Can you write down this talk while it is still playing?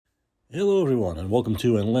Hello, everyone, and welcome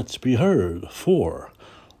to And Let's Be Heard for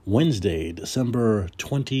Wednesday, December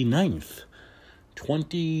 29th,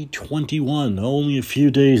 2021. Only a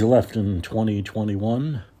few days left in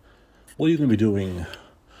 2021. What are you going to be doing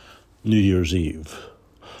New Year's Eve?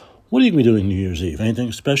 What are you going to be doing New Year's Eve?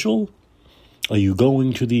 Anything special? Are you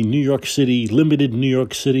going to the limited New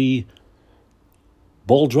York City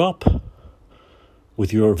ball drop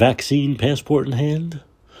with your vaccine passport in hand?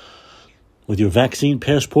 With your vaccine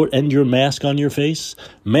passport and your mask on your face?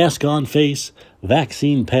 Mask on face,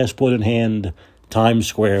 vaccine passport in hand, Times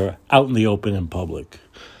Square, out in the open in public.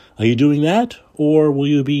 Are you doing that? Or will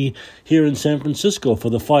you be here in San Francisco for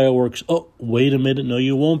the fireworks? Oh, wait a minute. No,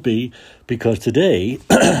 you won't be. Because today,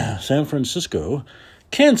 San Francisco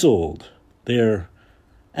canceled their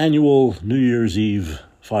annual New Year's Eve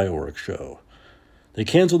fireworks show. They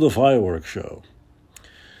canceled the fireworks show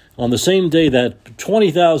on the same day that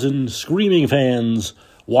 20,000 screaming fans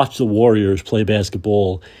watched the Warriors play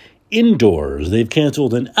basketball indoors. They've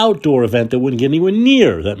canceled an outdoor event that wouldn't get anywhere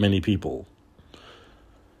near that many people.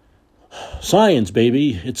 Science,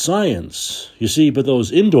 baby. It's science. You see, but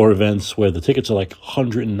those indoor events where the tickets are like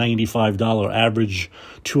 $195 average,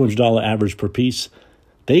 $200 average per piece,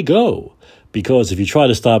 they go. Because if you try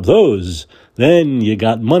to stop those, then you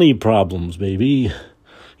got money problems, baby.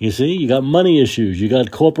 You see, you got money issues, you got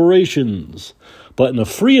corporations. But in a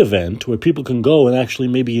free event where people can go and actually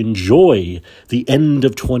maybe enjoy the end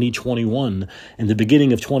of 2021 and the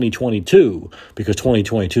beginning of 2022, because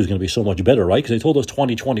 2022 is going to be so much better, right? Because they told us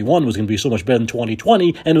 2021 was going to be so much better than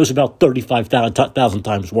 2020, and it was about 35,000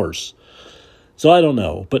 times worse. So I don't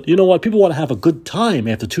know. But you know what? People want to have a good time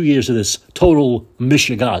after 2 years of this total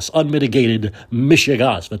mishigas, unmitigated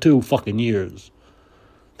mishigas for 2 fucking years.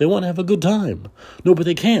 They want to have a good time. No, but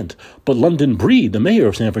they can't. But London Breed, the mayor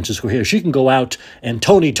of San Francisco here, she can go out and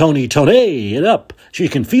Tony it up. She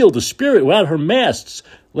can feel the spirit without her masks,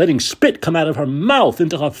 letting spit come out of her mouth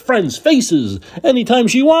into her friends' faces anytime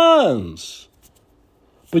she wants.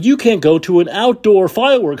 But you can't go to an outdoor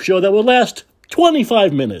fireworks show that will last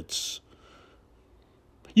 25 minutes.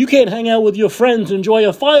 You can't hang out with your friends and enjoy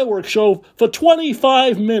a fireworks show for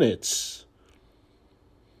 25 minutes.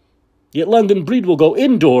 Yet London Breed will go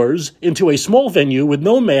indoors into a small venue with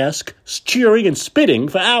no mask, cheering and spitting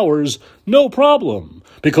for hours, no problem,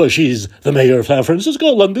 because she's the mayor of San Francisco,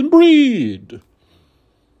 London Breed.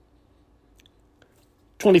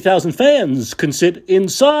 20,000 fans can sit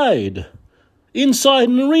inside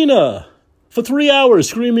an arena, for 3 hours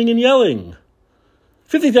screaming and yelling.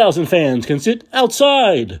 50,000 fans can sit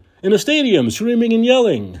outside in a stadium screaming and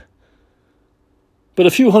yelling. But a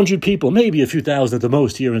few hundred people, maybe a few thousand at the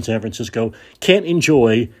most here in San Francisco, can't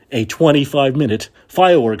enjoy a 25-minute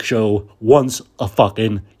fireworks show once a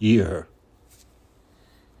fucking year.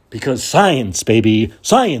 Because science, baby.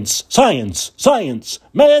 Science. Remember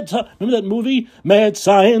that movie? Mad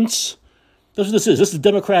Science? That's what this is. This is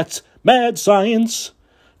Democrats' mad science.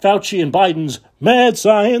 Fauci and Biden's mad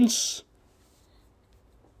science.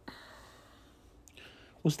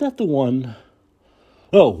 Was that the one?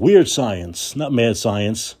 Oh, weird science, not mad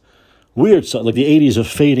science. Weird science, like the 80s are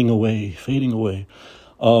fading away.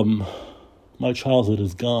 My childhood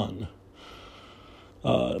is gone.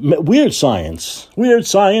 Weird science,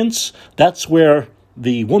 that's where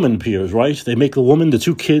the woman appears, right? They make the woman, the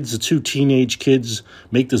two teenage kids,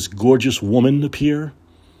 make this gorgeous woman appear.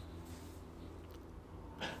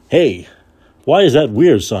 Hey, why is that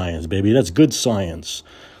weird science, baby? That's good science.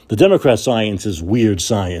 The Democrat science is weird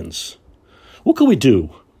science. What could we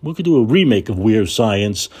do? We could do a remake of Weird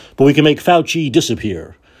Science, but we can make Fauci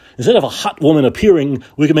disappear. Instead of a hot woman appearing,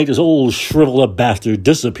 we can make this old shriveled-up bastard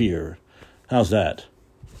disappear. How's that?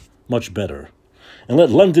 Much better. And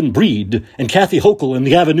let London Breed and Kathy Hochul and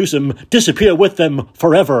Gavin Newsom disappear with them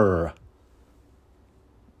forever.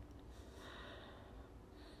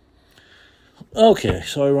 Okay,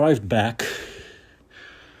 so I arrived back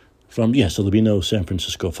so there'll be no San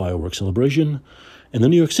Francisco fireworks celebration. And the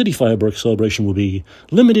New York City fireworks celebration will be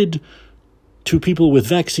limited to people with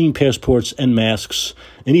vaccine passports and masks.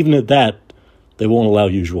 And even at that, they won't allow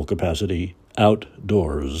usual capacity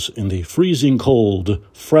outdoors in the freezing cold,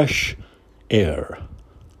 fresh air.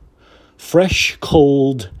 Fresh,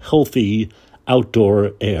 cold, healthy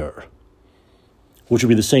outdoor air. Which will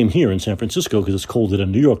be the same here in San Francisco because it's colder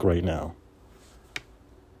than New York right now.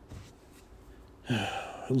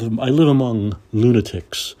 I live among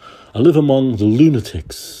lunatics. I live among the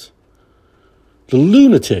lunatics. The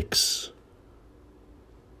lunatics.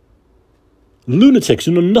 Lunatics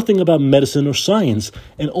who know nothing about medicine or science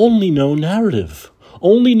and only know narrative.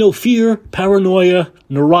 Only know fear, paranoia,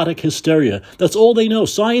 neurotic hysteria. That's all they know.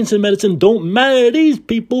 Science and medicine don't matter to these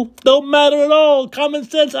people. Don't matter at all. Common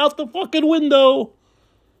sense out the fucking window.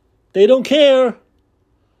 They don't care.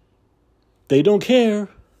 They don't care.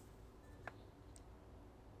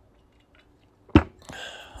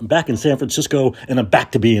 I'm back in San Francisco, and I'm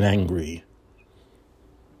back to being angry.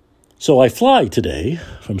 So I fly today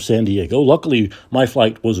from San Diego. Luckily, my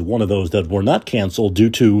flight was one of those that were not canceled due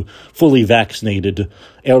to fully vaccinated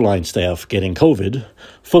airline staff getting COVID,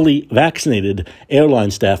 fully vaccinated airline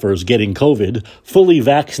staffers getting COVID, fully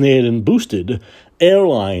vaccinated and boosted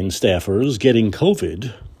airline staffers getting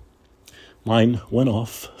COVID. Mine went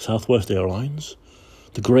off, Southwest Airlines,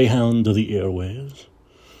 the Greyhound of the airways.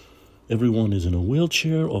 Everyone is in a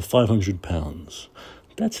wheelchair or 500 pounds.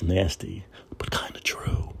 That's nasty, but kind of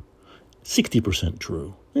true. 60%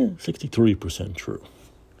 true. 63% true.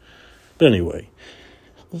 But anyway,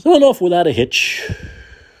 I went off without a hitch.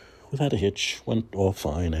 Went off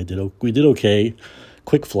fine. We did okay.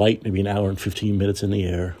 Quick flight, maybe an hour and 15 minutes in the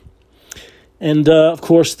air. And, of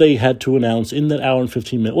course, they had to announce in that hour and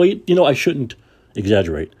 15 minutes. Well, I shouldn't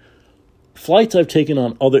exaggerate. Flights I've taken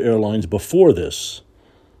on other airlines before this,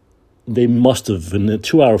 they must have, in a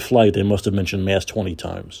 2-hour flight, they must have mentioned mask 20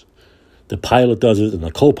 times. The pilot does it, and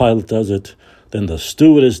the co-pilot does it, then the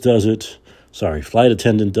stewardess does it, flight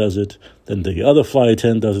attendant does it, then the other flight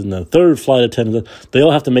attendant does it, and the third flight attendant does it. They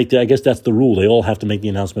all have to make I guess that's the rule, they all have to make the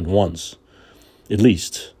announcement once, at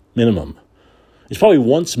least, minimum. It's probably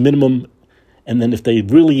once minimum, and then if they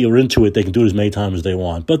really are into it, they can do it as many times as they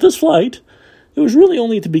want. But this flight, it was really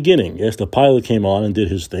only at the beginning. Yes, the pilot came on and did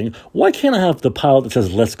his thing. Why can't I have the pilot that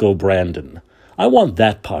says, "Let's go, Brandon"? I want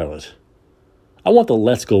that pilot. I want the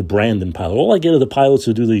 "Let's Go Brandon" pilot. All I get are the pilots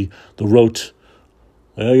who do the rote,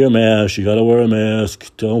 wear your mask, you got to wear a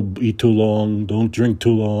mask, don't eat too long, don't drink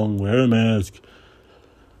too long, wear a mask.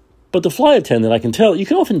 But the flight attendant, you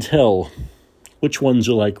can often tell which ones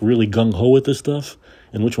are like really gung-ho with this stuff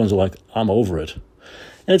and which ones are like, I'm over it.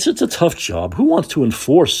 And it's a tough job. Who wants to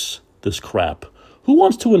enforce this crap? Who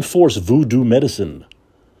wants to enforce voodoo medicine?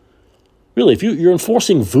 Really, if you're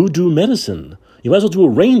enforcing voodoo medicine, you might as well do a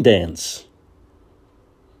rain dance.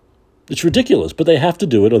 It's ridiculous, but they have to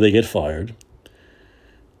do it or they get fired.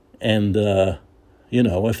 And,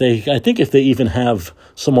 if they even have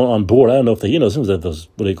someone on board, I don't know if they, sometimes they have those,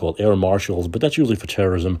 what do they call it, air marshals, but that's usually for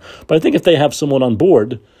terrorism. But I think if they have someone on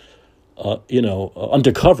board,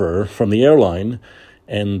 undercover from the airline,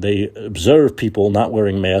 and they observe people not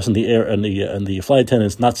wearing masks, and the flight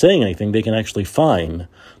attendants not saying anything, they can actually fine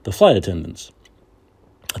the flight attendants.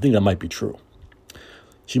 I think that might be true.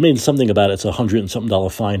 She made something about it. It's $100 and something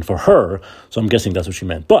fine for her, so I'm guessing that's what she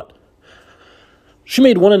meant. But she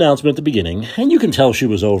made one announcement at the beginning, and you can tell she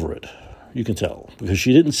was over it. You can tell, because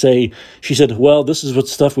she didn't say, she said, well, this is what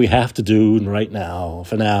stuff we have to do right now.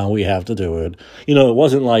 For now, we have to do it. It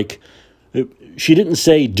wasn't like, she didn't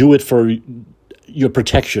say do it for your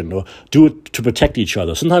protection or do it to protect each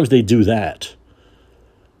other. Sometimes they do that.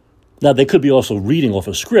 Now, they could be also reading off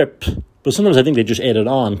a script, but sometimes I think they just add it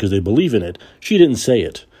on because they believe in it. She didn't say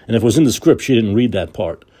it. And if it was in the script, she didn't read that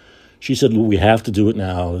part. She said, well, we have to do it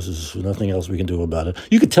now. There's nothing else we can do about it.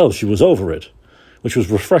 You could tell she was over it, which was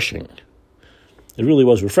refreshing. It really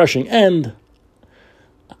was refreshing. And,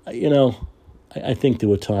 I think there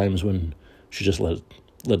were times when she just let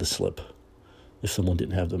it slip. If someone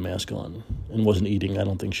didn't have the mask on and wasn't eating, I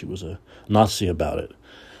don't think she was a Nazi about it.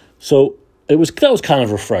 So that was kind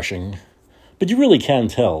of refreshing. But you really can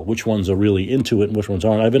tell which ones are really into it and which ones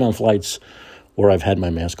aren't. I've been on flights where I've had my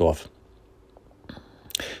mask off,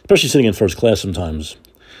 especially sitting in first class sometimes.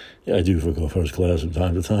 Yeah, I do go first class from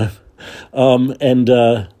time to time,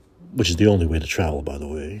 which is the only way to travel, by the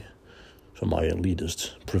way, from my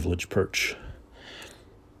elitist privileged perch.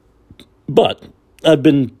 But there have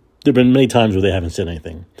been many times where they haven't said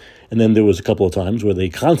anything, and then there was a couple of times where they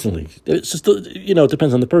constantly. It's just it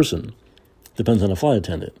depends on the person, depends on the flight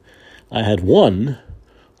attendant. I had one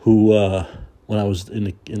who, when I was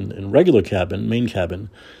in regular cabin, main cabin,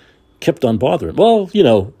 kept on bothering. Well,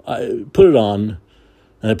 I put it on,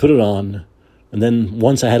 and then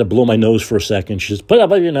once I had to blow my nose for a second, she just put it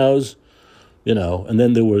up your nose, and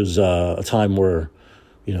then there was a time where,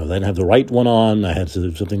 they didn't have the right one on. I had to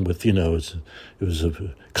do something with, it was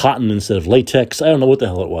cotton instead of latex. I don't know what the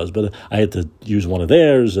hell it was, but I had to use one of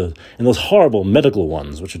theirs, and those horrible medical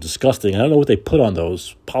ones, which are disgusting. I don't know what they put on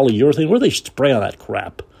those, polyurethane. What do they spray on that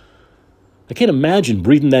crap? I can't imagine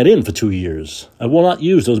breathing that in for 2 years. I will not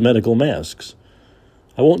use those medical masks.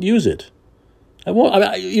 I won't use it.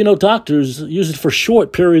 Doctors use it for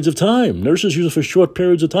short periods of time. Nurses use it for short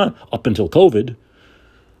periods of time, up until COVID.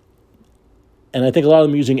 And I think a lot of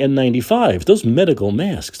them are using N95, those medical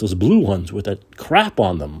masks, those blue ones with that crap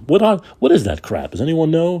on them. What is that crap? Does anyone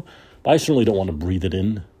know? I certainly don't want to breathe it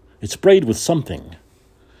in. It's sprayed with something.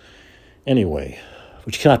 Anyway,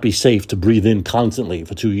 which cannot be safe to breathe in constantly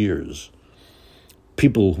for 2 years.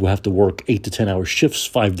 People who have to work 8 to 10 hour shifts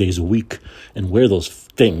 5 days a week and wear those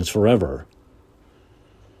things forever.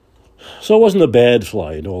 So it wasn't a bad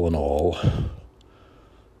flight, all in all.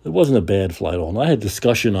 It wasn't a bad flight at all. And I had a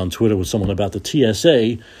discussion on Twitter with someone about the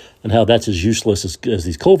TSA and how that's as useless as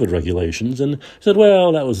these COVID regulations. And he said,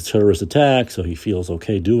 well, that was a terrorist attack, so he feels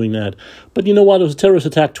okay doing that. But you know what? It was a terrorist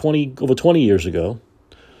attack over 20 years ago.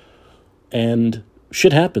 And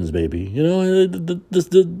shit happens, baby. You know,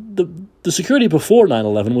 the security before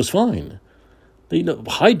 9/11 was fine.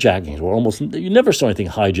 Hijackings were you never saw anything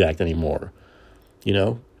hijacked anymore. You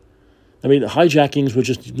know? I mean, hijackings were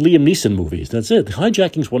just Liam Neeson movies. That's it.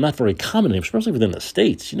 Hijackings were not very common, especially within the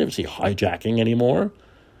States. You never see hijacking anymore.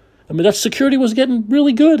 I mean, that security was getting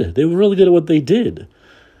really good. They were really good at what they did.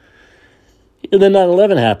 And then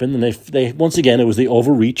 9/11 happened, and they once again, it was the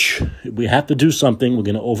overreach. We have to do something. We're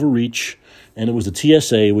going to overreach. And it was the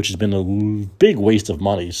TSA, which has been a big waste of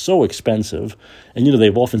money, so expensive. And, you know,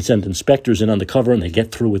 they've often sent inspectors in undercover, and they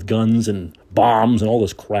get through with guns and bombs and all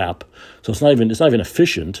this crap. So it's not even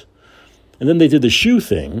efficient. And then they did the shoe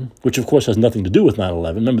thing, which of course has nothing to do with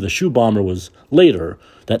 9/11. Remember, the shoe bomber was later,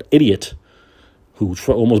 that idiot who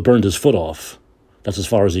almost burned his foot off. That's as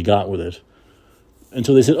far as he got with it. And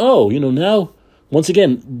so they said, oh, you know, now, once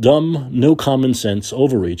again, dumb, no common sense,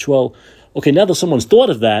 overreach. Well, okay, now that someone's thought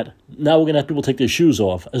of that, now we're going to have people take their shoes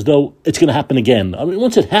off as though it's going to happen again. I mean,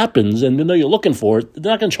 once it happens and you know you're looking for it,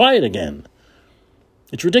 they're not going to try it again.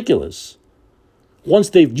 It's ridiculous.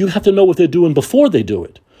 You have to know what they're doing before they do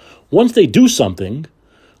it. Once they do something,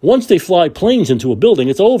 once they fly planes into a building,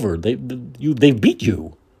 it's over. They beat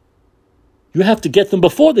you. You have to get them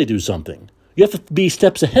before they do something. You have to be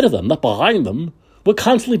steps ahead of them, not behind them. We're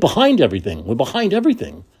constantly behind everything. We're behind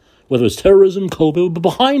everything. Whether it's terrorism, COVID, we're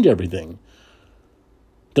behind everything.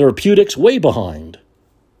 Therapeutics, way behind.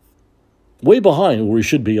 Way behind where we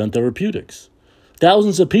should be on therapeutics.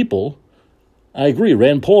 Thousands of people, I agree,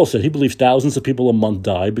 Rand Paul said he believes thousands of people a month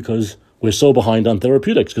die because we're so behind on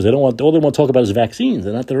therapeutics because all they want to talk about is vaccines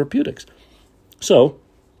and not therapeutics. So,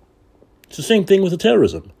 it's the same thing with the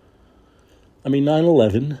terrorism. I mean,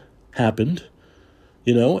 9/11 happened,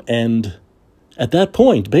 you know, and at that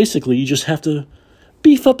point, basically, you just have to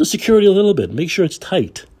beef up the security a little bit, make sure it's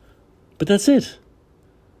tight. But that's it.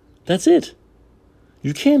 That's it.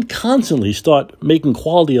 You can't constantly start making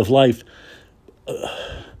quality of life.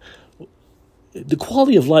 The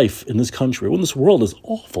quality of life in this country, in this world, is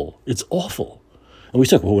awful. It's awful. And we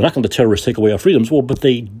say, well, we're not going to let terrorists take away our freedoms. Well, but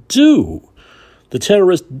they do. The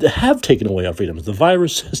terrorists have taken away our freedoms. The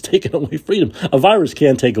virus has taken away freedom. A virus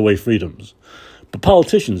can't take away freedoms, but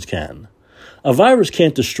politicians can. A virus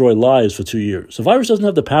can't destroy lives for 2 years. A virus doesn't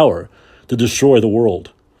have the power to destroy the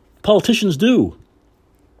world. Politicians do.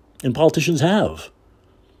 And politicians have.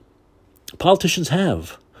 Politicians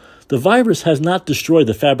have. The virus has not destroyed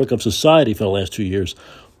the fabric of society for the last 2 years.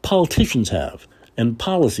 Politicians have, and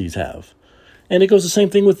policies have. And it goes the same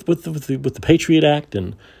thing with the Patriot Act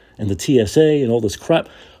and the TSA and all this crap.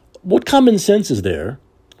 What common sense is there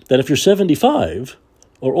that if you're 75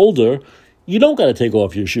 or older, you don't got to take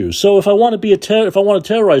off your shoes? So if I want to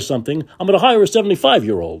terrorize something, I'm going to hire a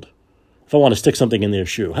 75-year-old. If I want to stick something in their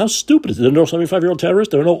shoe, how stupid is it? There are no 75-year-old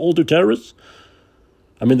terrorists. There are no older terrorists.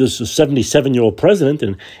 I mean, there's a 77-year-old president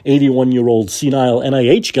and 81-year-old senile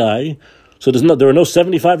NIH guy. So there are no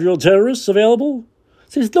 75-year-old terrorists available?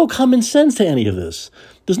 So there's no common sense to any of this.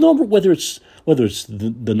 There's no, whether it's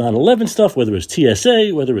the 9/11 stuff, whether it's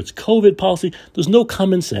TSA, whether it's COVID policy, there's no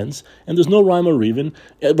common sense, and there's no rhyme or reason.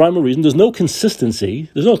 There's no consistency.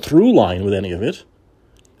 There's no through line with any of it.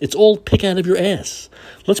 It's all pick out of your ass.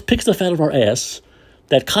 Let's pick stuff out of our ass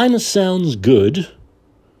that kind of sounds good,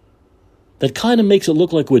 that kind of makes it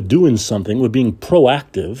look like we're doing something, we're being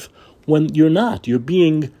proactive, when you're not. You're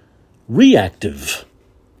being reactive.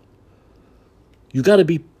 You got to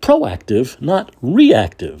be proactive, not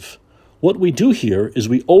reactive. What we do here is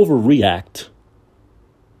we overreact.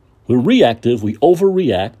 We're reactive, we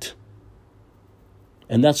overreact,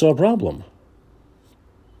 and that's our problem.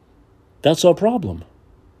 That's our problem.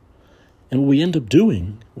 And what we end up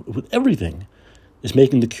doing with everything is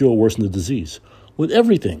making the cure worse than the disease. With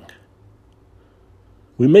everything.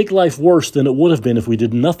 We make life worse than it would have been if we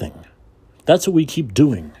did nothing. That's what we keep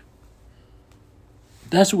doing.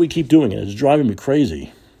 That's what we keep doing, and it's driving me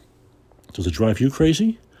crazy. Does it drive you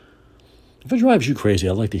crazy? If it drives you crazy,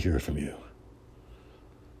 I'd like to hear it from you.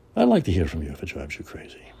 I'd like to hear from you if it drives you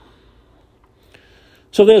crazy.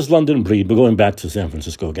 So there's London Breed. We're going back to San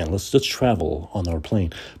Francisco again. Let's travel on our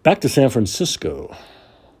plane back to San Francisco.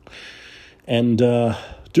 And due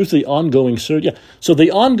to the ongoing surge, so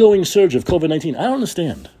the ongoing surge of COVID-19, I don't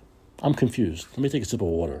understand. I'm confused. Let me take a sip of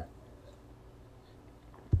water.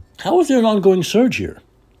 How is there an ongoing surge here?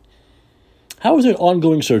 How is there an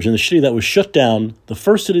ongoing surge in the city that was shut down, the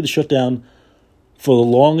first city to shut down for the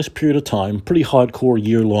longest period of time, pretty hardcore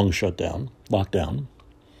year-long shutdown, lockdown,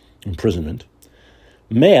 imprisonment,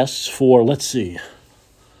 masks for,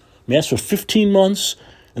 masks for 15 months,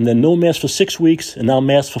 and then no masks for 6 weeks, and now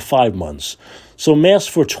masks for 5 months. So masks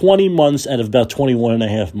for 20 months out of about 21 and a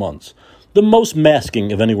half months. The most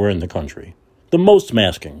masking of anywhere in the country. The most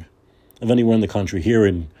masking of anywhere in the country here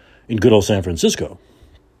in good old San Francisco.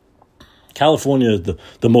 California is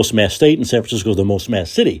the most masked state, and San Francisco is the most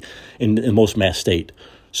masked city in most masked state.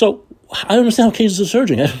 So I don't understand how cases are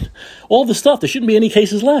surging. All this stuff, there shouldn't be any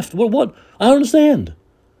cases left. What? I don't understand.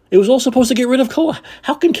 It was all supposed to get rid of COVID.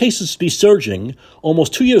 How can cases be surging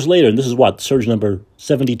almost 2 years later? And this is what, surge number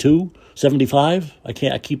 72, 75? I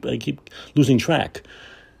keep losing track.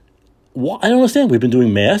 I don't understand. We've been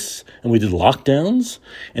doing masks, and we did lockdowns,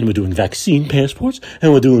 and we're doing vaccine passports,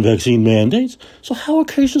 and we're doing vaccine mandates. So how are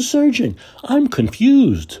cases surging? I'm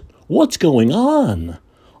confused. What's going on?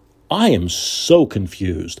 I am so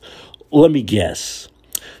confused. Let me guess.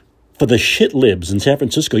 For the shit libs in San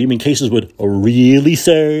Francisco, you mean cases would really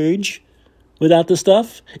surge without this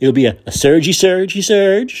stuff? It would be a surgy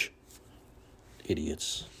surge?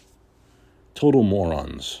 Idiots. Total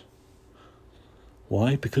morons.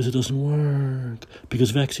 Why? Because it doesn't work.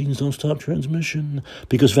 Because vaccines don't stop transmission.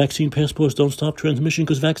 Because vaccine passports don't stop transmission.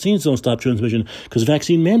 Because vaccines don't stop transmission. Because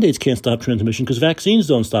vaccine mandates can't stop transmission. Because vaccines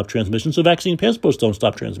don't stop transmission. So vaccine passports don't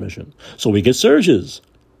stop transmission. So we get surges.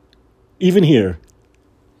 Even here.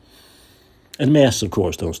 And masks, of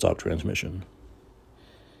course, don't stop transmission.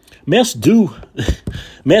 Masks do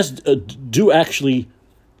actually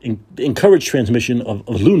encourage transmission of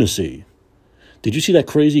lunacy. Did you see that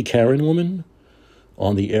crazy Karen woman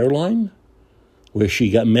on the airline, where she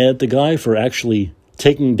got mad at the guy for actually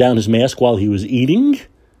taking down his mask while he was eating?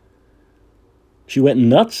 She went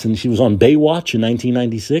nuts, and she was on Baywatch in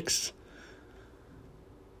 1996.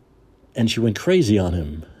 And she went crazy on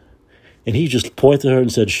him. And he just pointed at her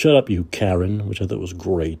and said, "Shut up, you Karen," which I thought was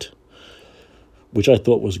great.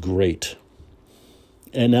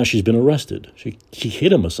 And now she's been arrested. She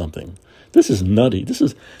hit him or something. This is nutty. This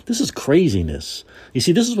is craziness. You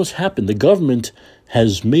see, this is what's happened. The government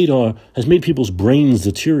has made people's brains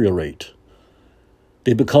deteriorate.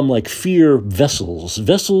 They become like fear vessels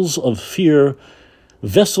of fear,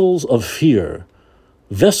 vessels of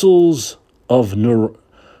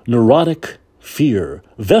neurotic fear,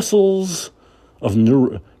 vessels of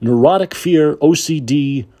neurotic fear,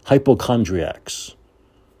 OCD hypochondriacs.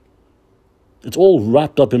 It's all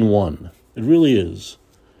wrapped up in one. It really is.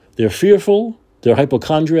 They're fearful, they're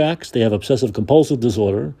hypochondriacs, they have obsessive-compulsive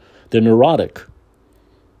disorder, they're neurotic.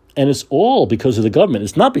 And it's all because of the government.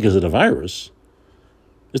 It's not because of the virus.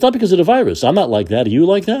 It's not because of the virus. I'm not like that. Are you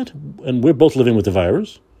like that? And we're both living with the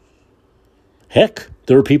virus. Heck,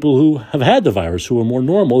 there are people who have had the virus who are more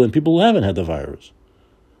normal than people who haven't had the virus.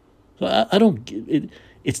 So I don't...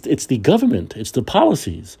 It's the government. It's the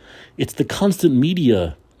policies. It's the constant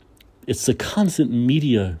media. It's the constant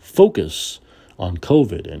media focus on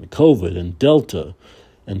COVID and Delta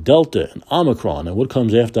and Omicron and what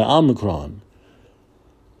comes after Omicron.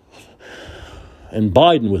 And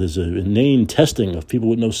Biden with his inane testing of people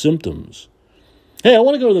with no symptoms. Hey, I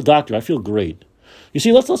want to go to the doctor. I feel great. You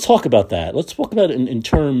see, let's talk about that. Let's talk about it in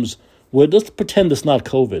terms where let's pretend it's not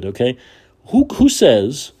COVID, okay? Who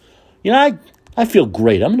says, I feel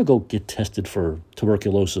great. I'm going to go get tested for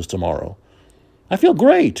tuberculosis tomorrow. I feel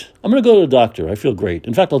great. I'm going to go to the doctor. I feel great.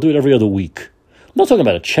 In fact, I'll do it every other week. I'm not talking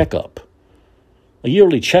about a checkup. A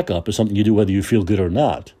yearly checkup is something you do whether you feel good or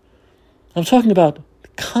not. I'm talking about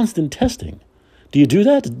constant testing. Do you do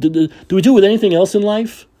that? Do we do it with anything else in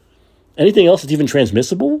life? Anything else that's even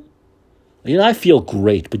transmissible? I feel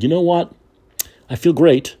great, but you know what? I feel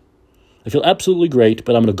great. I feel absolutely great,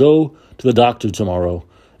 but I'm going to go to the doctor tomorrow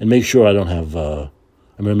and make sure I don't have. I'm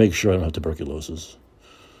going to make sure I don't have tuberculosis.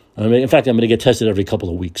 In fact, I'm going to get tested every couple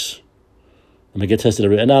of weeks. I'm going to get tested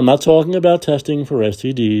and I'm not talking about testing for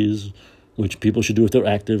STDs, which people should do if they're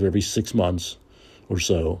active every 6 months or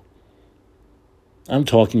so. I'm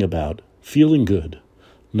talking about feeling good,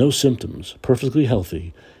 no symptoms, perfectly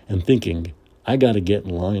healthy, and thinking, I got to get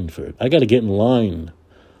in line for it. I got to get in line.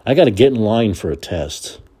 I got to get in line for a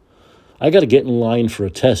test. I got to get in line for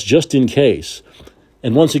a test just in case.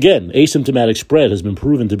 And once again, asymptomatic spread has been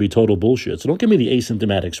proven to be total bullshit. So don't give me the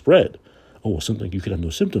asymptomatic spread. Oh, well, something you could have no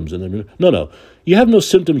symptoms. And then, no. You have no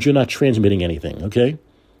symptoms, you're not transmitting anything, okay?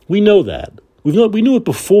 We know that. We knew it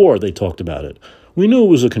before they talked about it. We knew it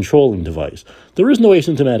was a controlling device. There is no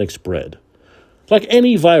asymptomatic spread. Like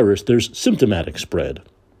any virus, there's symptomatic spread.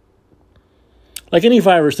 Like any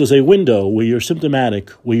virus, there's a window where you're symptomatic,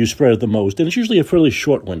 where you spread it the most, and it's usually a fairly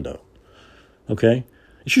short window, okay?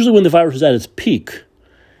 It's usually when the virus is at its peak,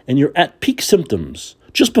 and you're at peak symptoms,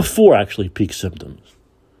 just before actually peak symptoms,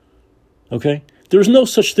 okay? There's no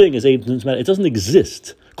such thing as asymptomatic. It doesn't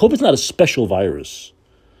exist. COVID's not a special virus,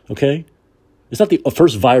 okay? It's not the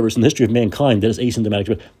first virus in the history of mankind that is asymptomatic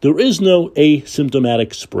spread. There is no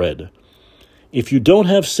asymptomatic spread. If you don't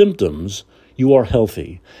have symptoms, you are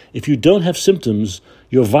healthy. If you don't have symptoms,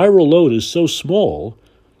 your viral load is so small,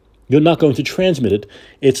 you're not going to transmit it.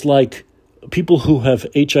 It's like people who have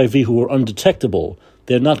HIV who are undetectable.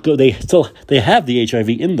 They have the HIV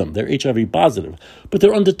in them. They're HIV positive, but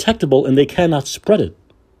they're undetectable and they cannot spread it.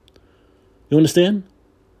 You understand?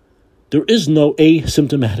 There is no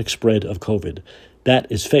asymptomatic spread of COVID.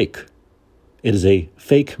 That is fake. It is a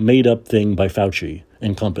fake, made-up thing by Fauci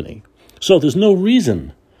and company. So there's no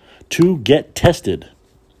reason to get tested.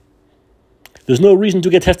 There's no reason to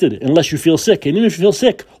get tested unless you feel sick. And even if you feel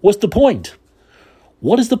sick, what's the point?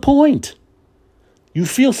 What is the point? You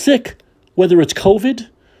feel sick, whether it's COVID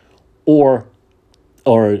or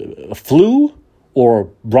a flu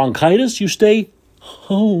or bronchitis, you stay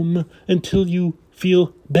home until you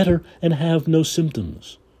feel better and have no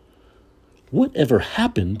symptoms. Whatever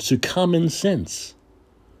happened to common sense?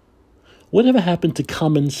 Whatever happened to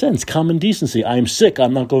common sense, common decency? I'm sick.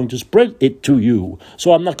 I'm not going to spread it to you.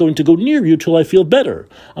 So I'm not going to go near you till I feel better.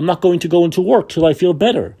 I'm not going to go into work till I feel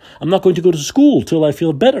better. I'm not going to go to school till I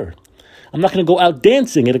feel better. I'm not going to go out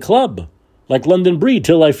dancing at a club like London Breed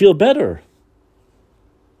till I feel better.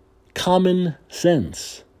 Common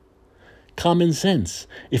sense. Common sense.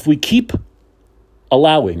 If we keep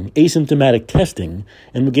allowing asymptomatic testing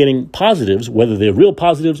and we're getting positives, whether they're real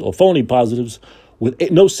positives or phony positives, with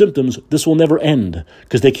no symptoms, this will never end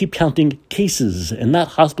because they keep counting cases and not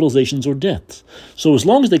hospitalizations or deaths. So as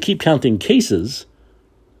long as they keep counting cases,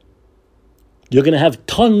 you're going to have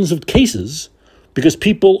tons of cases because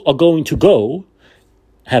people are going to go,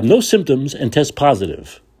 have no symptoms, and test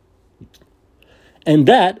positive. And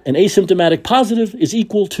that, an asymptomatic positive, is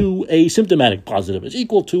equal to a symptomatic positive. It's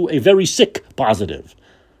equal to a very sick positive.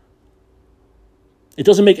 It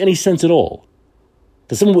doesn't make any sense at all.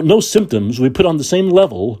 That someone with no symptoms we put on the same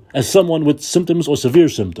level as someone with symptoms or severe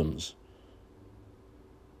symptoms.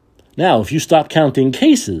 Now, if you stop counting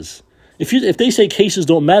cases, if they say cases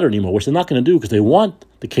don't matter anymore, which they're not going to do because they want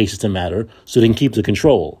the cases to matter so they can keep the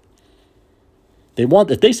control.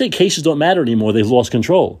 If they say cases don't matter anymore, they've lost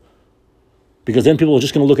control. Because then people are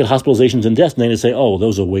just going to look at hospitalizations and deaths and they say, oh,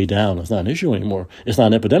 those are way down. It's not an issue anymore. It's not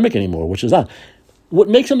an epidemic anymore, which is not. What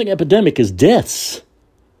makes something epidemic is deaths.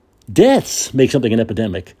 Deaths make something an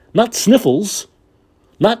epidemic, not sniffles,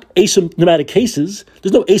 not asymptomatic cases.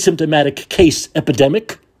 There's no asymptomatic case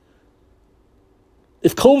epidemic.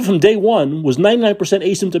 If COVID from day one was 99%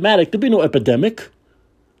 asymptomatic, there'd be no epidemic.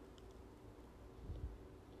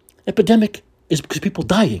 Epidemic is because people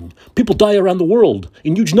dying. People die around the world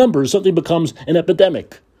in huge numbers. Something becomes an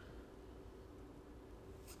epidemic.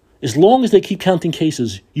 As long as they keep counting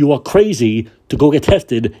cases, you are crazy to go get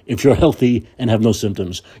tested if you're healthy and have no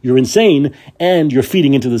symptoms. You're insane, and you're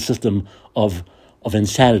feeding into the system of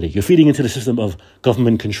insanity. You're feeding into the system of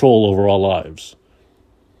government control over our lives.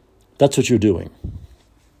 That's what you're doing.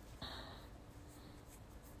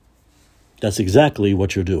 That's exactly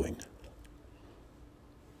what you're doing.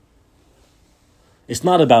 It's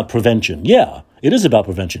not about prevention. Yeah, it is about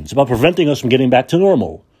prevention. It's about preventing us from getting back to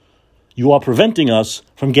normal. You are preventing us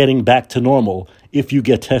from getting back to normal if you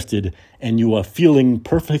get tested and you are feeling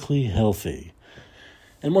perfectly healthy.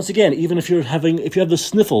 And once again, even if you have the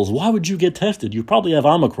sniffles, why would you get tested? You probably have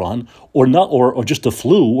Omicron or not, or just a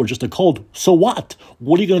flu or just a cold. So what?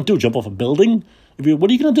 What are you going to do? Jump off a building? What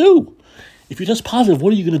are you going to do? If you test positive,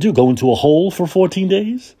 what are you going to do? Go into a hole for 14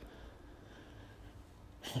 days?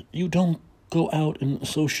 You don't go out and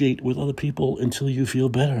associate with other people until you feel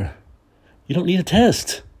better. You don't need a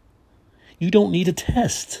test. You don't need a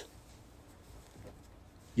test.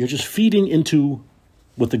 You're just feeding into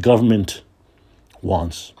what the government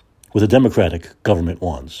wants, what the Democratic government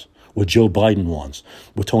wants, what Joe Biden wants,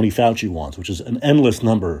 what Tony Fauci wants, which is an endless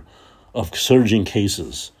number of surging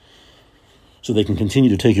cases. So they can continue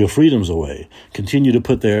to take your freedoms away, continue to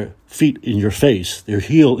put their feet in your face, their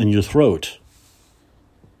heel in your throat.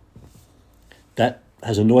 That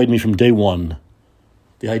has annoyed me from day one.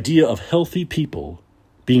 The idea of healthy people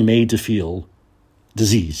being made to feel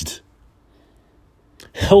diseased.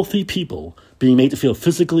 healthy people being made to feel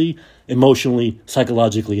physically, emotionally,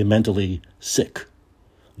 psychologically, and mentally sick.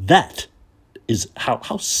 That is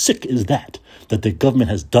how sick is that the government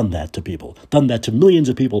has done that to people, done that to millions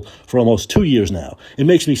of people for almost 2 years now. It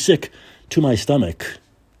makes me sick to my stomach.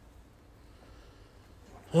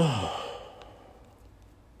 What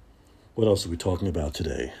else are we talking about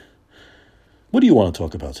today? What do you want to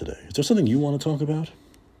talk about today? Is there something you want to talk about?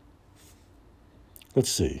 Let's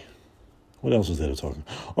see. What else is there to talk about?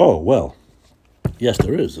 Oh, well, yes,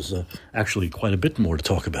 there is. There's actually quite a bit more to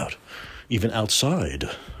talk about, even outside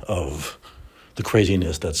of the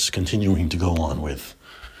craziness that's continuing to go on with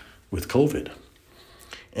COVID.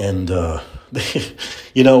 And,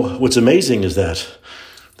 what's amazing is that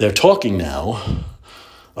they're talking now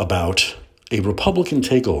about a Republican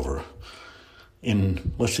takeover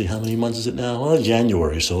in, let's see, how many months is it now? Well,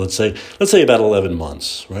 January. So let's say about 11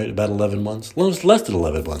 months, right? About 11 months. Less than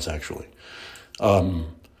 11 months, actually.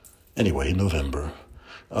 Anyway, in November.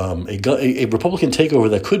 A Republican takeover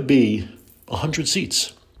that could be 100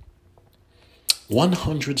 seats.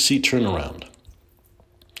 100-seat turnaround,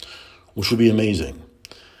 which would be amazing.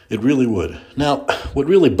 It really would. Now, what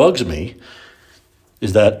really bugs me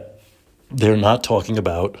is that they're not talking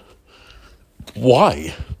about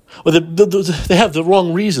why. Well, they have the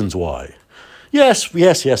wrong reasons why. Yes,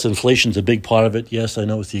 inflation's a big part of it. Yes, I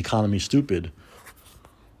know it's the economy's stupid.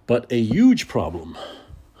 But a huge problem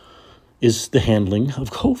is the handling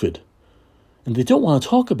of COVID. And they don't want to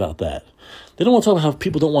talk about that. They don't want to talk about how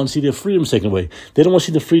people don't want to see their freedoms taken away. They don't want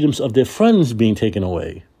to see the freedoms of their friends being taken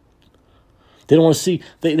away. They don't want to see,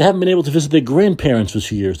 they haven't been able to visit their grandparents for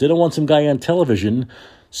 2 years. They don't want some guy on television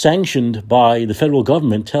sanctioned by the federal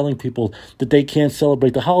government telling people that they can't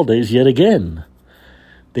celebrate the holidays yet again.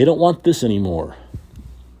 They don't want this anymore.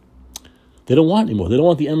 They don't want it anymore. They don't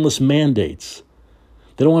want the endless mandates.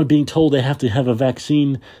 They don't want being told they have to have a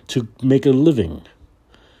vaccine to make a living.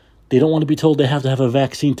 They don't want to be told they have to have a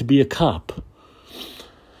vaccine to be a cop.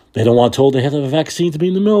 They don't want told they have to have a vaccine to be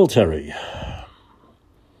in the military.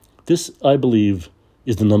 This, I believe,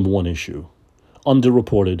 is the number one issue.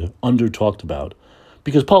 Underreported, under-talked about.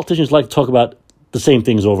 Because politicians like to talk about the same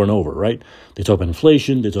things over and over, right? They talk about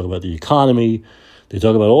inflation, they talk about the economy, they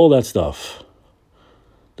talk about all that stuff.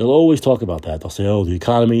 They'll always talk about that. They'll say, the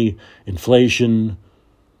economy, inflation.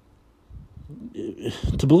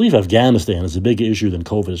 To believe Afghanistan is a bigger issue than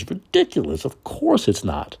COVID is ridiculous. Of course it's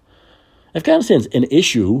not. Afghanistan's an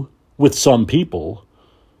issue with some people,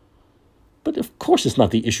 but of course it's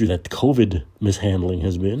not the issue that COVID mishandling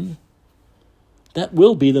has been. That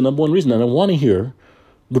will be the number one reason, and I want to hear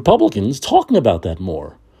Republicans talking about that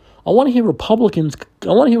more. I want to hear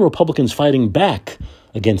Republicans fighting back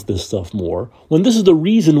against this stuff more, when this is the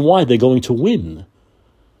reason why they're going to win.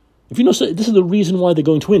 If you know, this is the reason why they're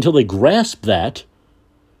going to win. Until they grasp that,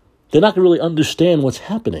 they're not going to really understand what's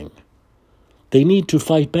happening. They need to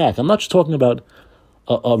fight back. I'm not just talking about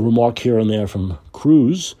a remark here and there from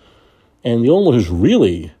Cruz. And the only one who's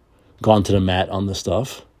really gone to the mat on this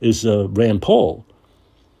stuff is Rand Paul,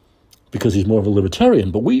 because he's more of a libertarian.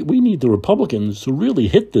 But we need the Republicans to really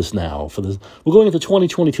hit this now. We're going into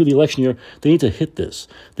 2022, the election year. They need to hit this.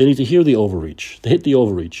 They need to hear the overreach. They hit the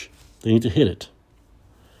overreach. They need to hit it.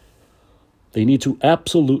 They need to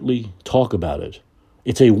absolutely talk about it.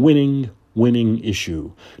 It's a winning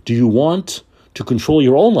issue. Do you want to control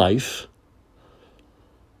your own life,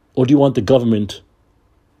 or do you want the government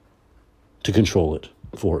to control it?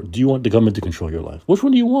 Do you want the government to control your life? Which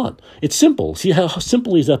one do you want? It's simple. See how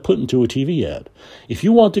simply is that put into a TV ad? If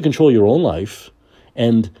you want to control your own life,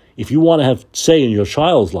 and if you want to have say in your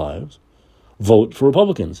child's lives, vote for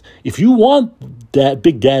Republicans. If you want that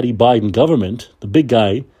Big Daddy Biden government, the big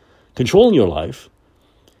guy, controlling your life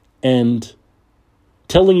and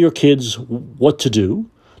telling your kids what to do,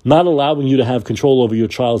 not allowing you to have control over your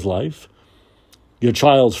child's life, your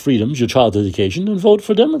child's freedoms, your child's education, then vote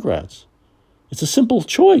for Democrats. It's a simple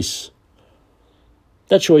choice.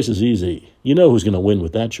 That choice is easy. You know who's going to win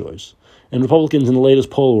with that choice. And Republicans in the latest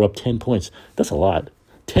poll were up 10 points. That's a lot.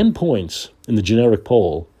 10 points in the generic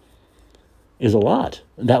poll is a lot.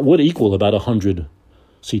 That would equal about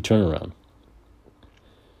 100-seat turnaround.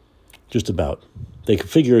 Just about. They could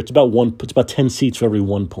figure it's about 10 seats for every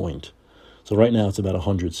 1 point. So right now it's about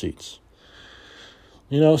 100 seats.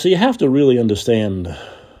 So you have to really understand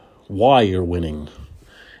why you're winning.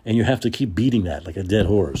 And you have to keep beating that like a dead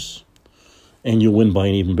horse. And you'll win by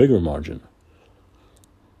an even bigger margin.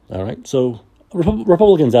 All right? So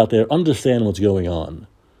Republicans out there, understand what's going on.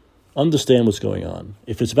 Understand what's going on.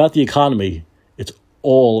 If it's about the economy, it's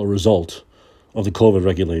all a result of the COVID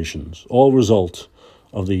regulations. All a result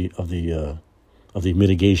of the of the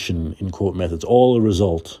mitigation, in quote, methods, all a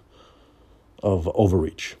result of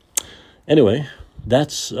overreach. Anyway,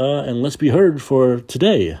 that's and let's be heard for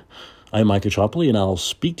today. I'm Micah Tropoli, and I'll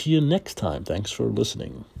speak to you next time. Thanks for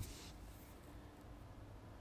listening.